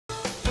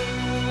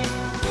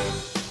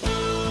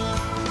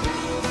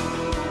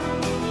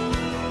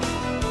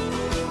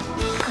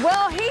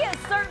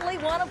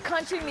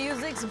country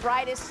music's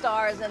brightest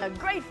stars and a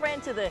great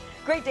friend to the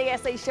Great Day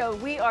SA show.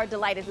 We are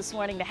delighted this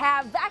morning to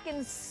have back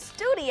in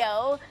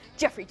studio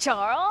Jeffrey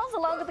Charles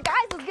along with the guys.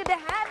 It's good to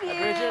have you.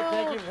 Bridget,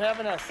 thank you for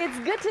having us. It's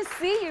good to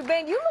see you,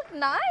 man. You look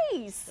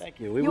nice. Thank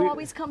you. You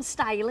always come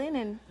styling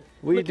and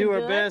we do our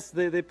good. best.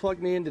 They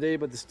plugged me in today,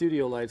 but the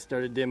studio lights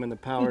started dimming the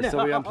power,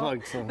 so we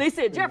unplugged. So. They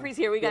said, Jeffrey's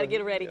here, we got to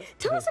get ready.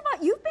 Tell us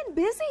about, you've been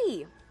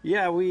busy.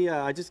 Yeah,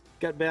 I just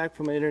got back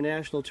from an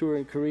international tour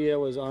in Korea.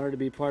 Was honored to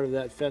be part of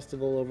that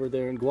festival over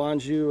there in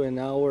Gwangju, and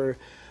now we're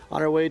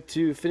on our way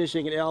to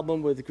finishing an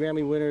album with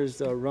Grammy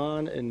winners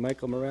Ron and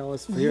Michael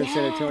Morales here in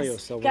San Antonio.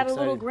 So got a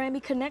little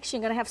Grammy connection.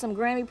 Going to have some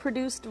Grammy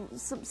produced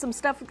some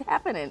stuff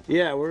happening.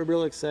 Yeah, we're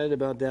real excited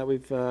about that.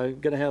 We've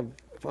going to have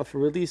a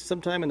release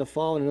sometime in the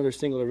fall and another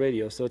single to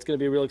radio, so it's going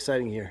to be real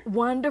exciting here.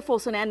 Wonderful.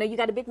 So now I know you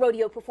got a big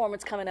rodeo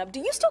performance coming up.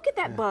 Do you still get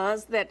that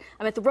buzz that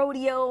I'm at the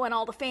rodeo and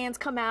all the fans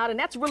come out, and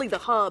that's really the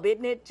hub,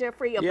 isn't it,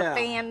 Jeffrey, of the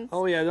fans?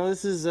 Oh yeah, no,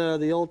 this is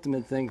the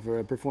ultimate thing for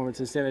a performance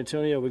in San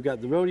Antonio. We've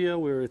got the rodeo.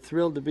 We're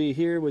thrilled to be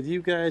here with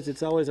you guys.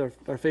 It's always our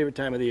favorite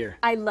time of the year.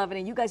 I love it,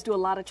 and you guys do a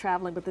lot of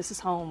traveling, but this is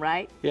home,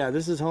 right? Yeah,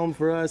 this is home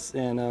for us,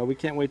 and we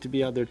can't wait to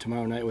be out there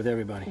tomorrow night with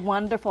everybody.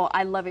 Wonderful.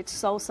 I love it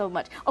so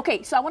much.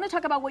 Okay, so I want to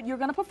talk about what you're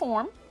going to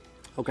perform.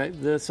 Okay,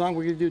 the song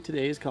we're going to do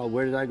today is called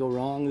Where Did I Go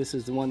Wrong? This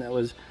is the one that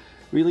was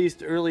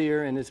released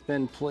earlier, and it's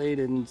been played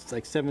in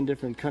like 7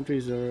 different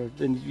countries or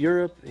in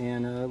Europe,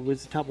 and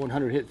was a top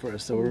 100 hit for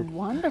us. So we're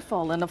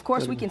wonderful. And of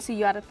course, we can see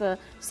you out at the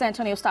San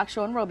Antonio Stock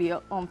Show and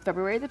Rodeo on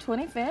February the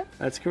 25th.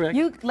 That's correct.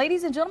 You,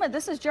 ladies and gentlemen,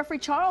 this is Jeffrey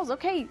Charles.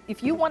 Okay,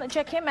 if you want to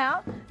check him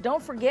out,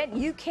 don't forget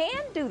you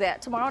can do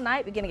that tomorrow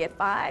night beginning at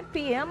 5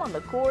 p.m. on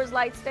the Coors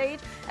Light stage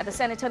at the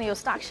San Antonio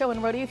Stock Show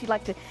and Rodeo. If you'd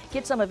like to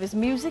get some of his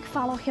music,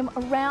 follow him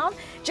around.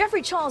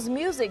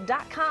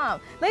 JeffreyCharlesMusic.com.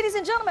 Ladies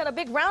and gentlemen, a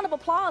big round of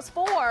applause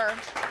for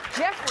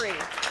Jeffrey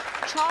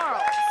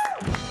Charles.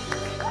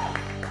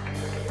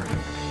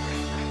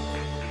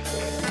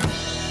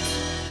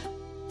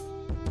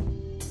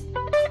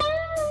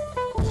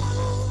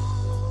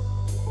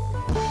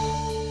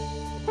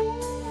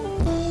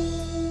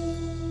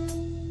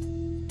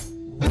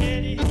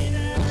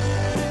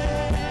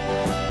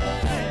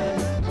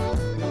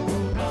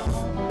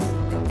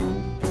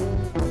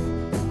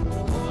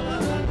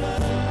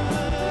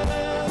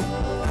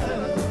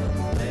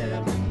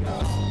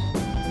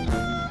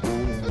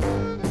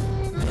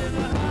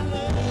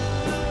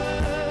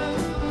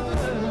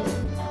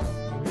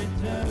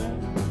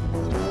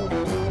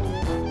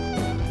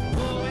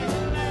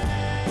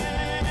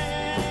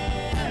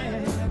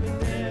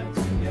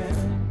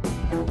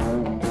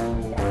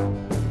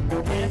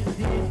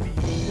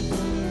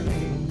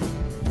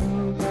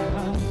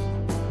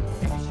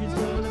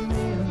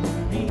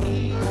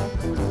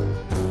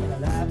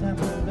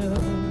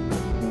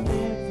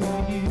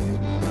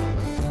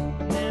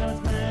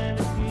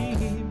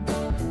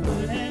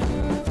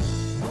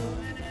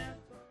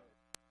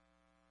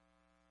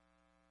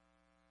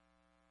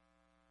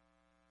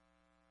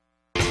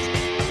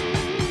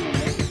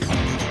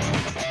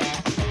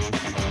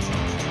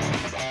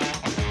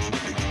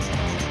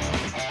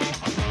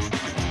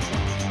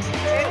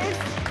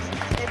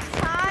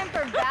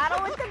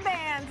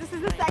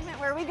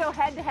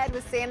 Head-to-head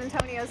with San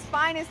Antonio's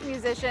finest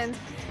musicians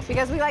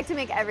because we like to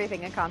make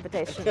everything a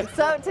competition.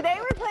 So today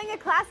we're playing a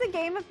classic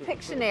game of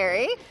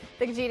Pictionary,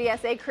 the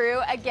GDSA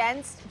crew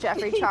against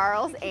Jeffrey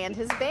Charles and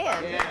his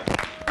band. Yeah.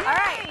 All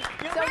right,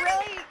 so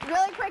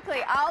really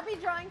quickly, I'll be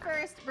drawing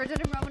first,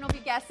 Bridget and Roman will be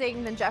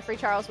guessing, then Jeffrey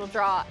Charles will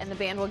draw and the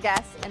band will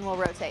guess and we'll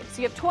rotate.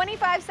 So you have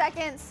 25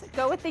 seconds,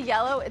 go with the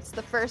yellow, it's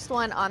the first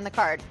one on the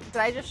card.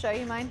 Did I just show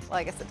you mine? Well,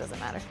 I guess it doesn't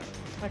matter.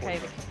 Okay,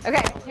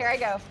 here I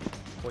go.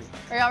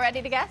 Are y'all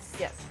ready to guess?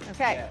 Yes.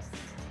 Okay. Yes.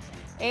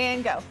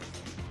 And go.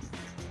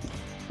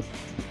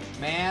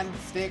 Man,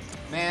 stick,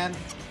 man.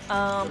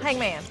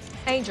 Hangman.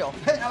 Angel.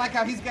 I like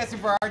how he's guessing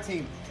for our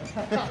team.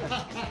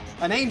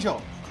 An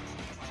angel.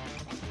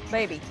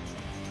 Baby.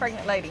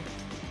 Pregnant lady.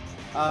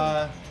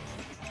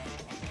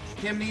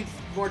 Kim needs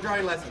more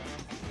drawing lessons.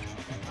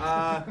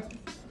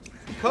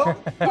 Coat.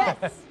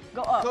 Yes.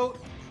 Go up. Coat.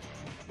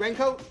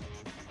 Raincoat.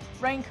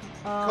 Raincoat.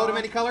 Coat of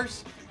many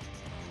colors.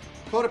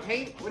 Coat of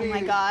paint? What Oh my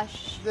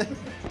gosh. That's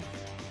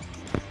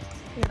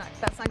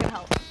not gonna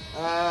help.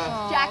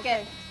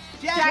 Jacket.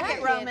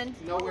 Jacket, Roman.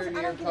 Nowhere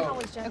near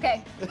coat.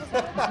 Okay.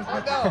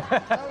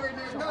 Nowhere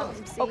near coat.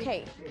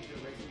 Okay.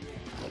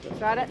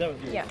 Got it?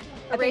 Yeah.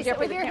 Erase it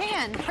with your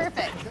hand.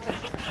 Perfect.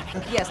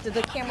 Yes. Did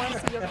the camera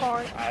see your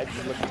card?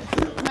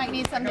 Might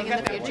need something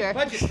in the future.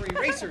 Budget for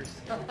erasers.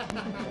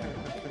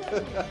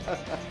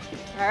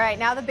 All right,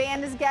 now the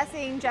band is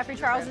guessing. Jeffrey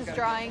Charles is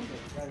drawing.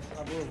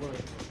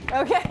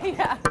 Okay,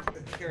 yeah.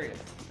 Curious.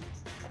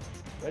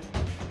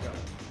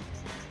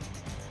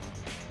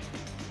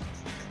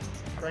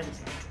 Ready?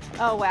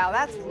 Oh, wow,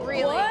 that's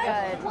really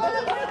good. Woo! Really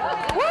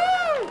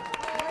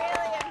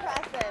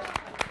impressive.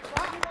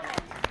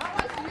 How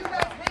much do you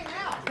guys hang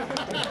out?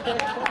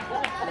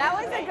 That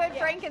was a good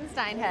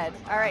Frankenstein head.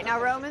 All right,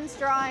 now Roman's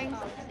drawing.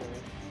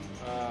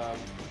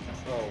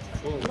 Oh.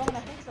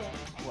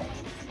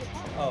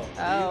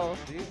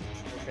 Do you?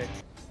 Okay.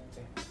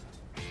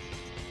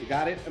 You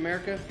got it,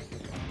 America?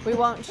 We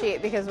won't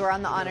cheat because we're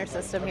on the honor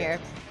system here.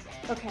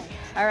 Okay.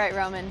 All right,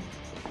 Roman.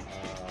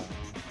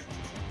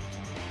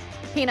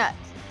 Peanut.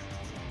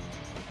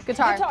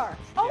 Guitar. Guitar.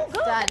 Oh,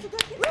 good. Done. That's a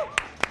good guitar.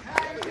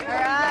 All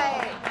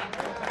right.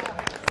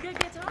 Good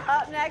guitar.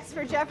 Up next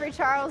for Jeffrey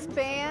Charles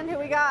Band, who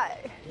we got?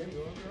 There's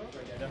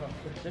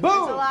a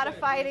Boom! lot of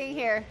fighting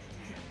here.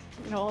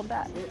 You can hold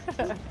that.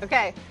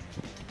 Okay.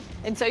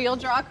 And so you'll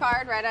draw a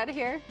card right out of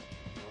here.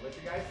 I'll let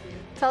you guys see it.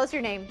 Tell us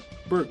your name.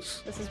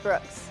 Brooks. This is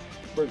Brooks.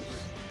 Brooks.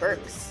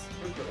 Bruce.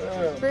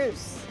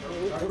 Bruce.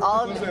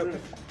 All of them.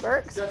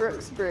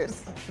 Brooks,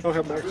 Bruce. Don't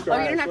have my extra Oh,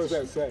 you don't have What to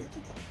does that say?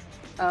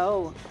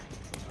 Oh.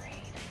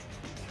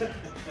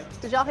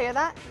 Did y'all hear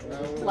that?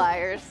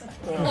 Liars.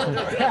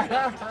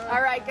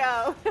 All right,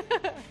 go.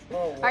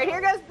 All right,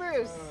 here goes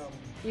Bruce.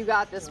 You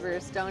got this,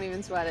 Bruce. Don't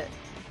even sweat it.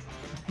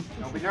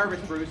 Don't be nervous,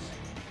 Bruce.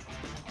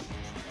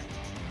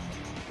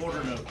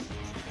 Quarter note.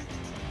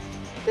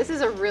 This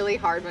is a really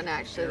hard one,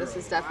 actually. This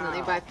is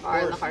definitely by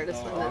far the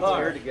hardest one. That's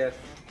Hard to guess.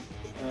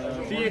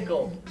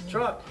 Vehicle,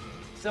 truck,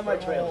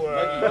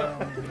 semi-trailer,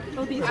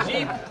 buggy.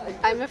 Jeep.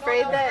 I'm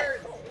afraid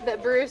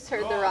that Bruce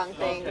heard the wrong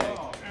thing.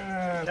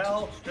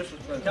 Cow,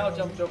 cow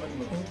jumped over the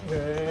moon.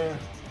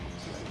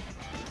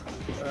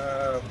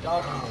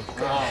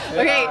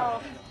 Okay,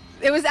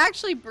 it was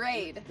actually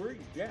braid. Breed,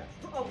 yeah.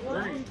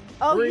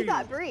 Oh, you Breed.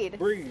 thought breed.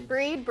 Breed.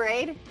 Breed,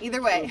 braid,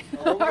 either way.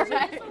 All right.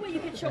 That's the way you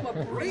can show a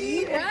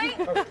breed, right?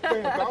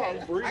 Okay, that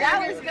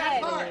was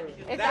good.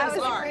 If that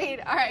was a breed,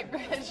 all right,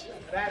 Bridge.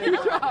 That is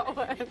hard. Draw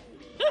one.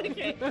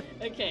 Okay.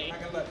 Okay.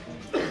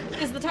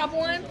 Is the top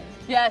one?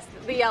 Yes,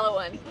 the yellow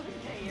one.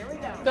 Okay, here we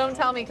go. Don't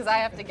tell me because I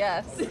have to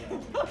guess.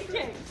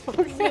 Okay.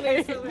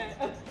 Okay.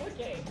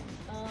 Okay.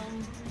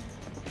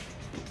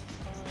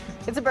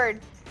 It's a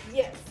bird.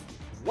 Yes.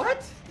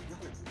 What?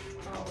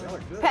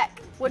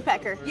 Peck.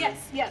 Woodpecker.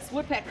 Yes. Yes.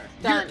 Woodpecker.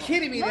 Done. You're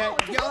kidding me. No, That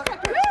it's a y'all.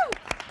 woodpecker.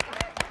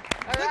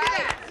 All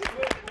right.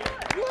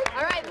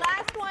 All right,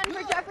 last one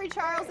for Jeffrey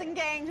Charles and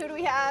gang. Who do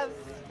we have?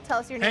 Tell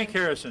us your name. Hank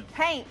Harrison.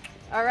 Hank.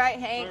 All right,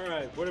 Hank. All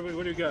right, what do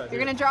we got?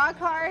 You're going to draw a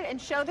card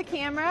and show the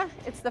camera.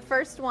 It's the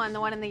first one, the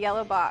one in the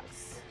yellow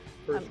box.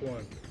 First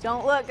one.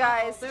 Don't look,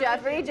 guys.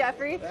 Jeffrey.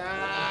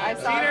 I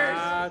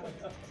saw it.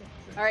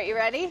 All right, you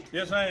ready?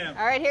 Yes, I am.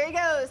 All right, here he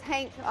goes.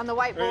 Hank on the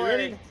whiteboard.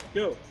 Ready?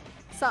 Go.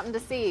 Something to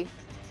see.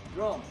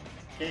 Drum.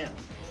 Can.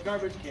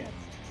 Garbage can.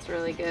 It's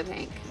really good,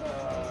 Hank.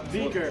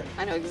 Beaker.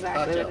 I know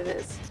exactly what it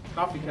is.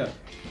 Coffee cup.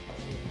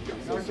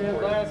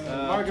 Glass.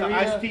 Margarita.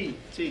 Iced tea.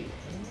 Tea.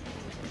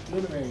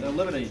 Lemonade.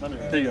 Lemonade.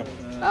 There you go.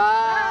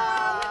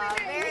 Oh,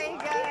 very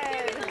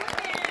good.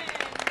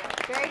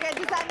 Very good.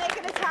 Does that make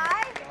it a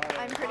tie?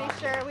 I'm pretty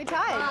sure we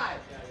tied.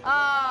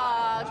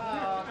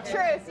 Oh,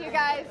 truce, you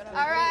guys.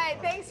 All right,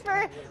 thanks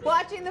for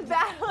watching the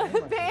Battle of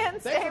the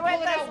Bands. Stay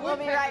with us. We'll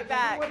be right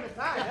back. All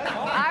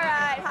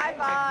right, high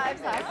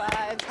fives, high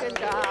fives. Good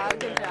job,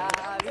 good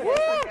job. You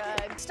guys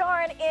are good.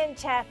 Starring in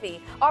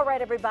Chaffee. All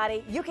right,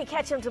 everybody, you can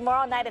catch him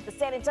tomorrow night at the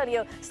San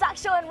Antonio Stock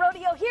Show and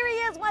Rodeo. Here he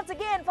is once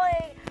again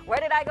playing Where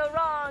Did I Go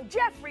Wrong?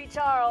 Jeffrey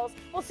Charles.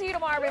 We'll see you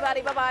tomorrow,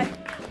 everybody. Bye-bye.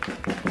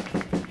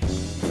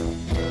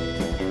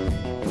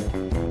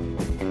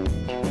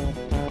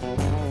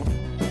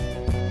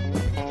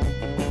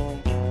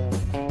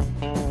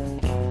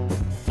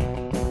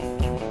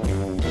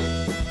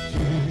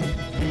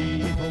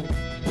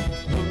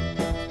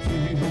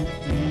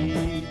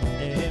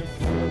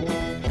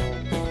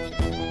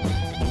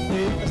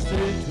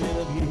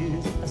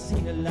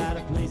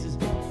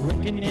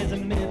 As a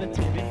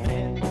military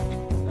man,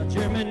 now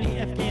Germany,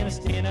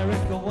 Afghanistan,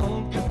 Iraq,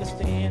 Rome,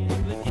 Pakistan,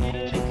 England,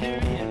 Italy, Korea,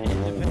 and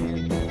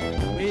Japan.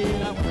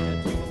 Well, I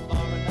went to a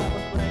bar and I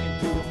was bragging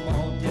to them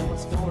all, telling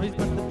stories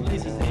about the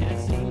places they had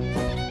seen.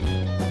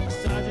 A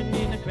sergeant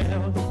in the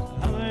crowd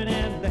hollered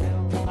out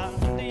loud, "I'm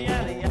the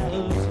alley, I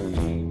lose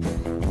me."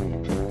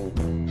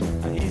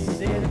 He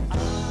said,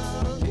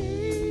 "Ali,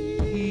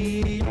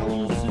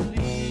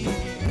 Rosalie."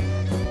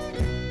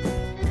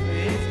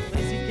 It's a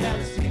place you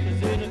gotta see, 'cause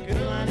there's a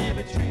girl on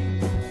every train.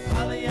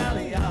 Ollie,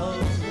 Ollie,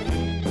 Ollie.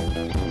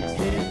 I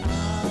said,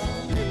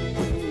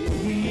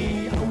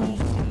 Ollie,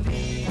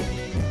 Ollie.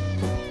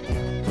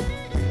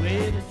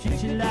 Well, they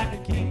treat you like a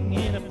king,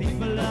 and the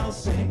people all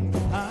sing,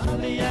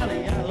 Ollie,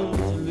 Ollie,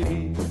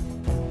 Ollie.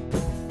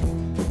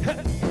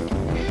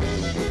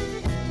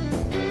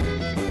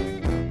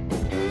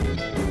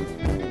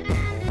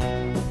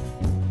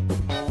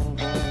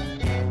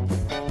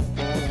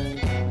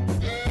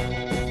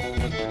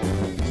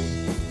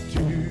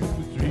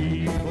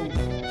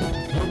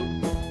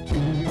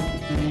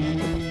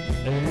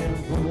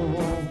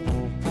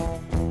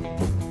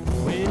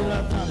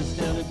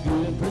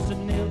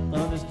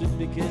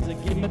 Because I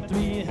give me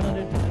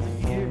 300 pounds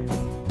a year.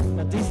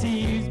 My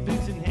DCU's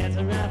boots and hats,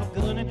 a rifle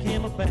gun and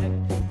camelback.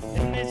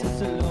 And this is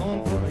so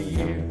long for a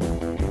year.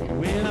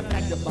 Well, I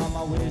packed up all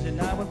my wares and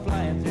I went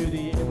flying through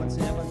the air.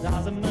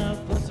 1,700 miles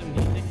plus some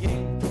heat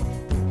again.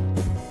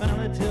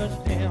 Finally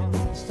touched down,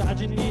 started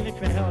dodging in the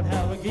crowd,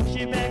 how I get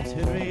you back to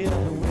the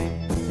other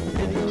way.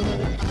 Let's go to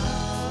the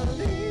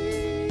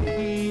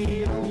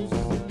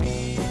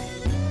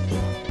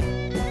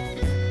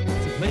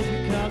it's a place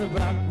we call the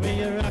Rock, where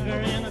you rock her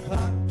in the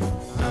clock.